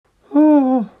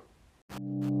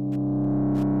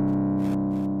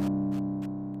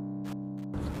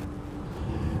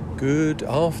Good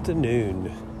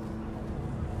afternoon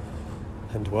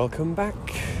and welcome back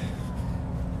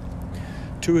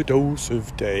to A Dose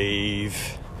of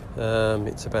Dave.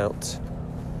 It's about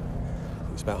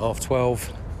 12:30.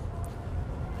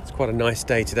 It's quite a nice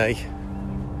day today.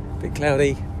 A bit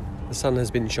cloudy. The sun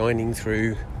has been shining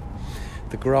through.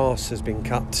 The grass has been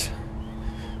cut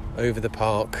over the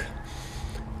park,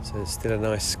 so there's still a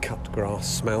nice cut grass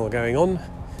smell going on.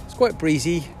 It's quite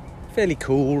breezy, fairly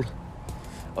cool.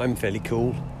 I'm fairly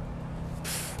cool.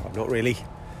 I'm not really.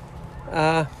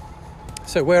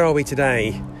 So where are we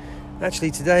today?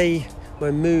 Actually today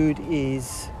my mood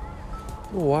is,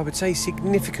 I would say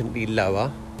significantly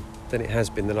lower than it has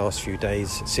been the last few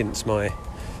days since my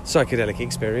psychedelic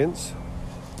experience.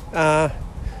 But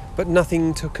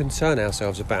nothing to concern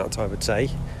ourselves about, I would say.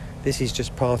 This is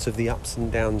just part of the ups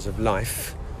and downs of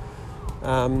life.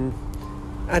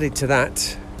 Added to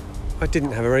that, I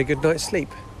didn't have a very good night's sleep.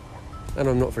 And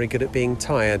I'm not very good at being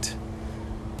tired.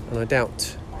 And I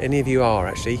doubt any of you are,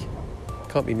 actually.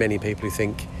 Can't be many people who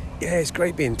think, yeah, it's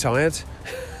great being tired.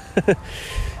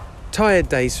 Tired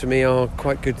days for me are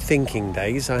quite good thinking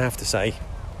days, I have to say.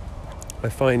 I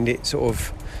find it sort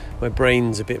of, my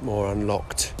brain's a bit more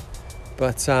unlocked.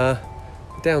 But the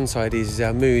downside is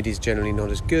our mood is generally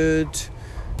not as good.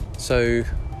 So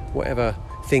whatever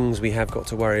things we have got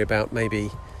to worry about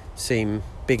maybe seem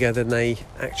bigger than they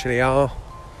actually are.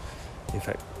 In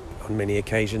fact, on many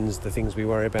occasions, the things we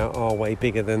worry about are way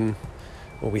bigger than,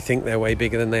 or we think they're way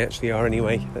bigger than they actually are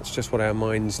anyway. That's just what our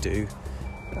minds do.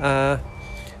 But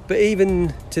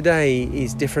even today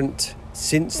is different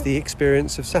since the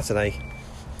experience of Saturday.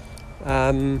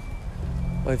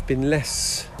 I've been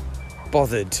less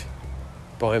bothered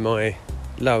by my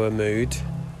lower mood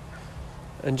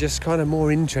and just kind of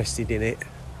more interested in it.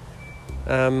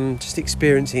 Just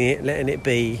experiencing it, letting it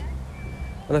be.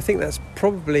 And I think that's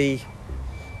probably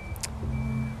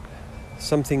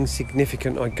something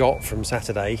significant I got from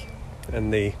Saturday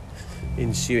and the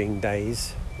ensuing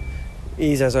days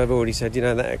is, as I've already said,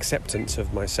 that acceptance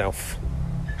of myself.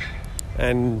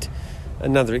 And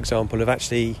another example of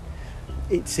actually,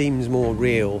 it seems more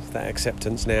real, that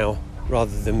acceptance now,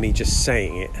 rather than me just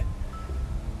saying it.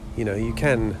 You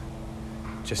can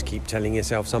just keep telling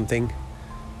yourself something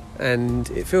and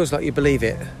it feels like you believe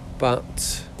it,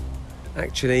 but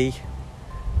actually,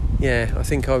 I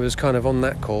think I was kind of on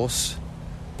that course.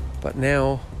 But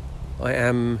now I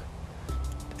am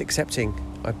accepting.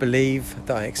 I believe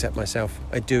that I accept myself.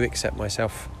 I do accept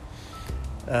myself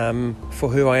for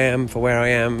who I am, for where I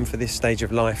am, for this stage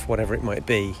of life, whatever it might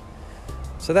be.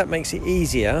 So that makes it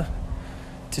easier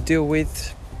to deal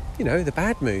with, the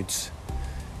bad moods.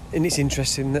 And it's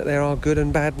interesting that there are good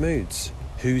and bad moods.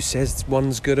 Who says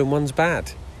one's good and one's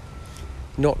bad?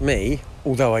 Not me,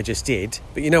 although I just did.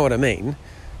 But you know what I mean?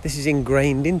 This is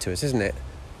ingrained into us, isn't it?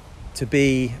 To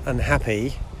be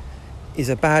unhappy is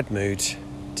a bad mood.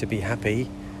 To be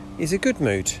happy is a good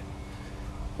mood.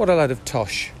 What a load of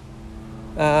tosh.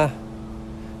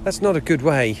 That's not a good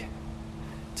way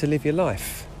to live your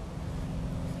life.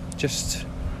 Just,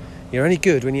 you're only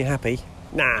good when you're happy.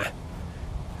 Nah.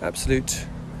 Absolute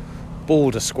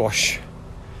boulder squash.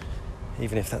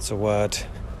 Even if that's a word.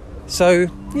 So,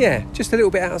 just a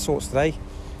little bit out of sorts today.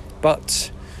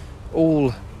 But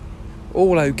all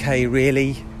okay,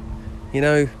 really.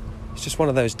 It's just one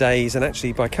of those days. And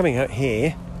actually, by coming out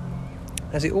here,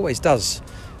 as it always does,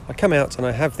 I come out and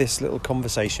I have this little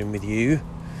conversation with you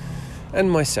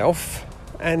and myself,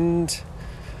 and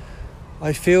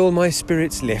I feel my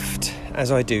spirits lift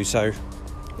as I do so.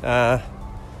 I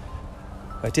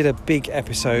did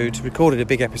recorded a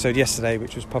big episode yesterday,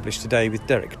 which was published today, with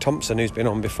Derek Thompson, who's been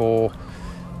on before.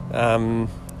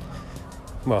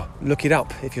 Look it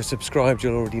up. If you're subscribed,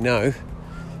 you'll already know.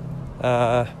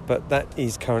 But that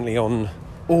is currently on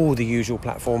all the usual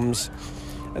platforms.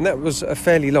 And that was a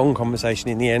fairly long conversation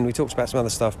in the end. We talked about some other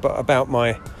stuff, but about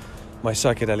my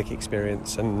psychedelic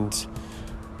experience and,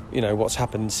 what's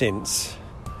happened since.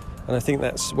 And I think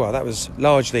that was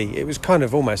largely, it was kind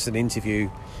of almost an interview.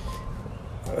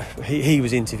 He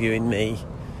was interviewing me.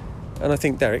 And I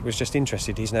think Derek was just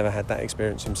interested. He's never had that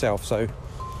experience himself. So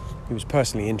he was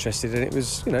personally interested. And it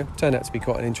was, turned out to be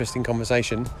quite an interesting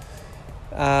conversation.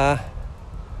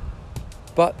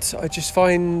 But I just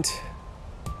find,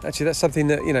 actually that's something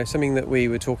that, something that we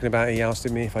were talking about. He asked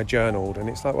me if I journaled, and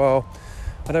it's like, well,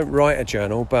 I don't write a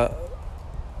journal, but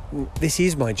this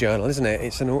is my journal, isn't it?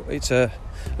 It's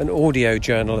an audio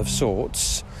journal of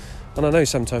sorts. And I know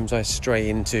sometimes I stray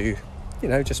into,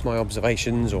 just my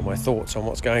observations or my thoughts on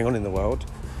what's going on in the world.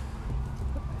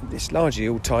 This largely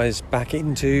all ties back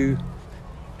into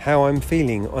how I'm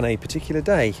feeling on a particular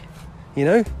day,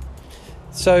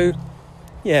 So,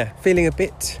 yeah, feeling a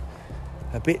bit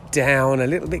down, a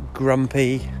little bit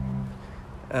grumpy,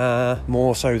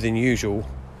 more so than usual.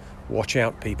 Watch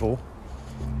out, people.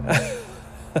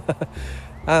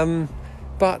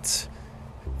 But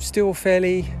still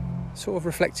fairly sort of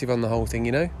reflective on the whole thing,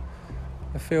 you know.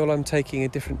 I feel I'm taking a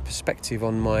different perspective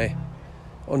on my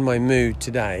mood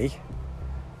today,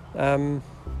 and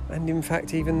in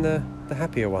fact even the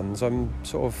happier ones. I'm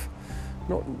sort of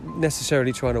not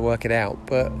necessarily trying to work it out,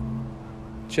 but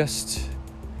just,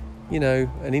 you know,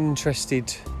 an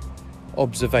interested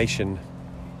observation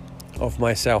of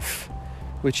myself,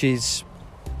 which is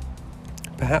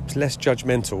perhaps less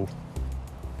judgmental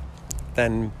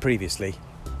than previously.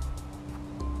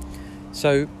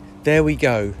 So there we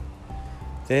go.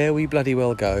 There we bloody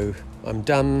well go. I'm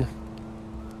done,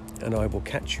 and I will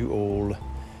catch you all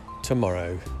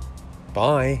tomorrow.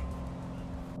 Bye.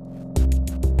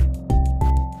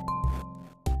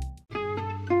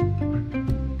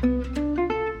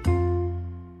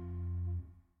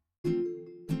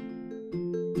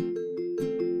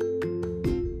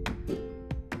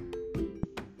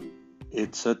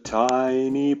 It's a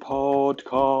tiny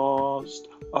podcast,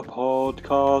 a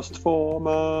podcast for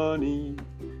money.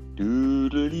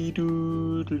 Doodly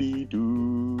doodly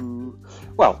doo.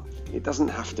 Well, it doesn't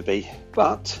have to be,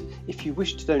 but if you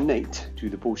wish to donate to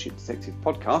the Bullshit Detective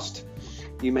podcast,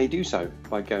 you may do so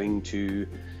by going to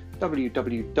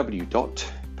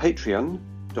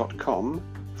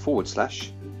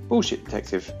www.patreon.com/Bullshit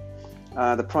Detective.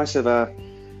 The price of a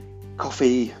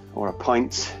coffee or a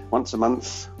pint once a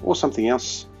month or something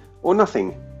else, or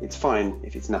nothing. It's fine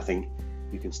if it's nothing.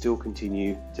 You can still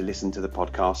continue to listen to the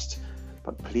podcast,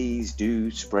 but please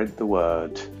do spread the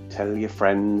word. Tell your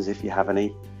friends, if you have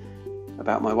any,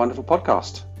 about my wonderful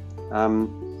podcast.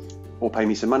 Or pay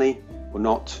me some money or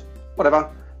not, whatever,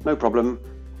 no problem.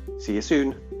 See you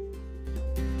soon.